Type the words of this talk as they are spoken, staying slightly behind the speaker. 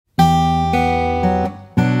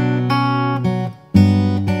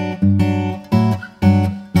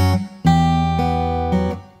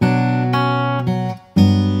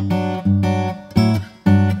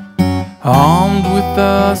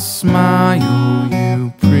the smile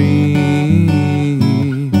you preached,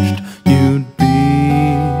 you'd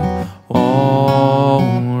be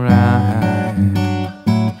alright.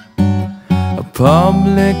 A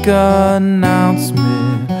public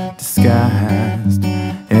announcement disguised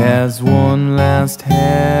as one last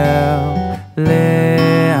helpless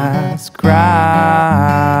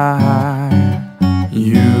cry.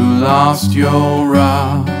 You lost your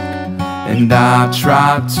rock, and I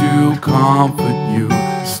tried to comfort you.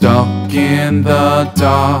 Stuck in the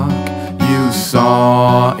dark, you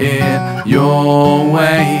saw it your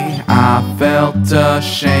way. I felt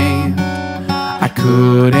ashamed, I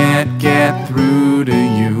couldn't get through to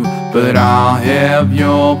you, but I'll have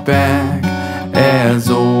your back as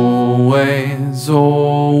always,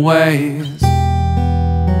 always.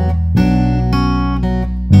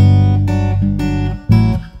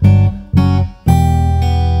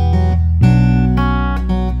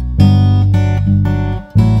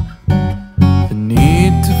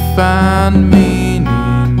 Find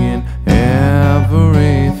meaning in everything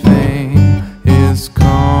is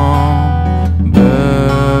cumbersome,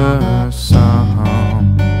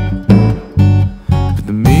 but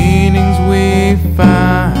the meanings we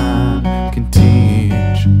find can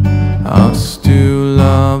teach us to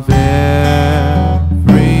love everyone.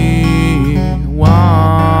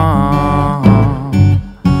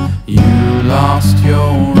 You lost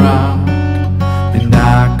your rock, and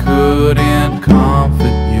I couldn't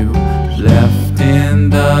comfort you. Left in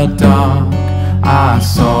the dark, I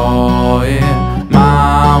saw it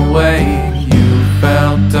my way. You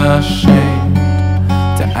felt ashamed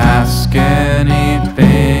to ask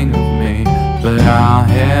anything of me, but I'll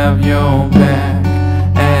have your back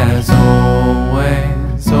as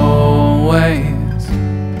always, always.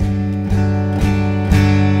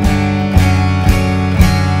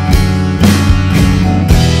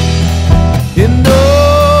 And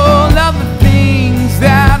all of the things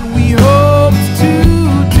that we hoped to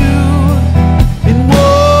do, in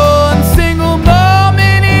one single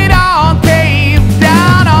moment it all came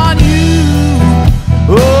down on you.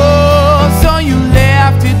 Oh, so you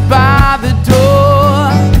left it by the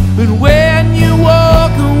door, but when you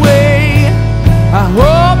walk away, I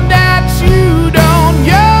hope that you don't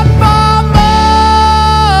yearn for more.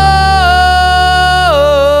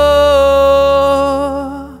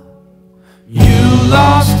 You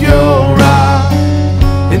lost your rock,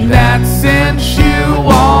 and that sent you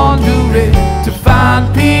wandering to find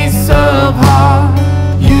peace of heart.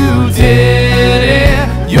 You did it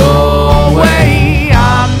your way.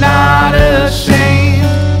 I'm not ashamed,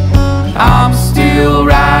 I'm still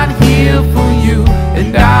right here for you,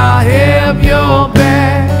 and I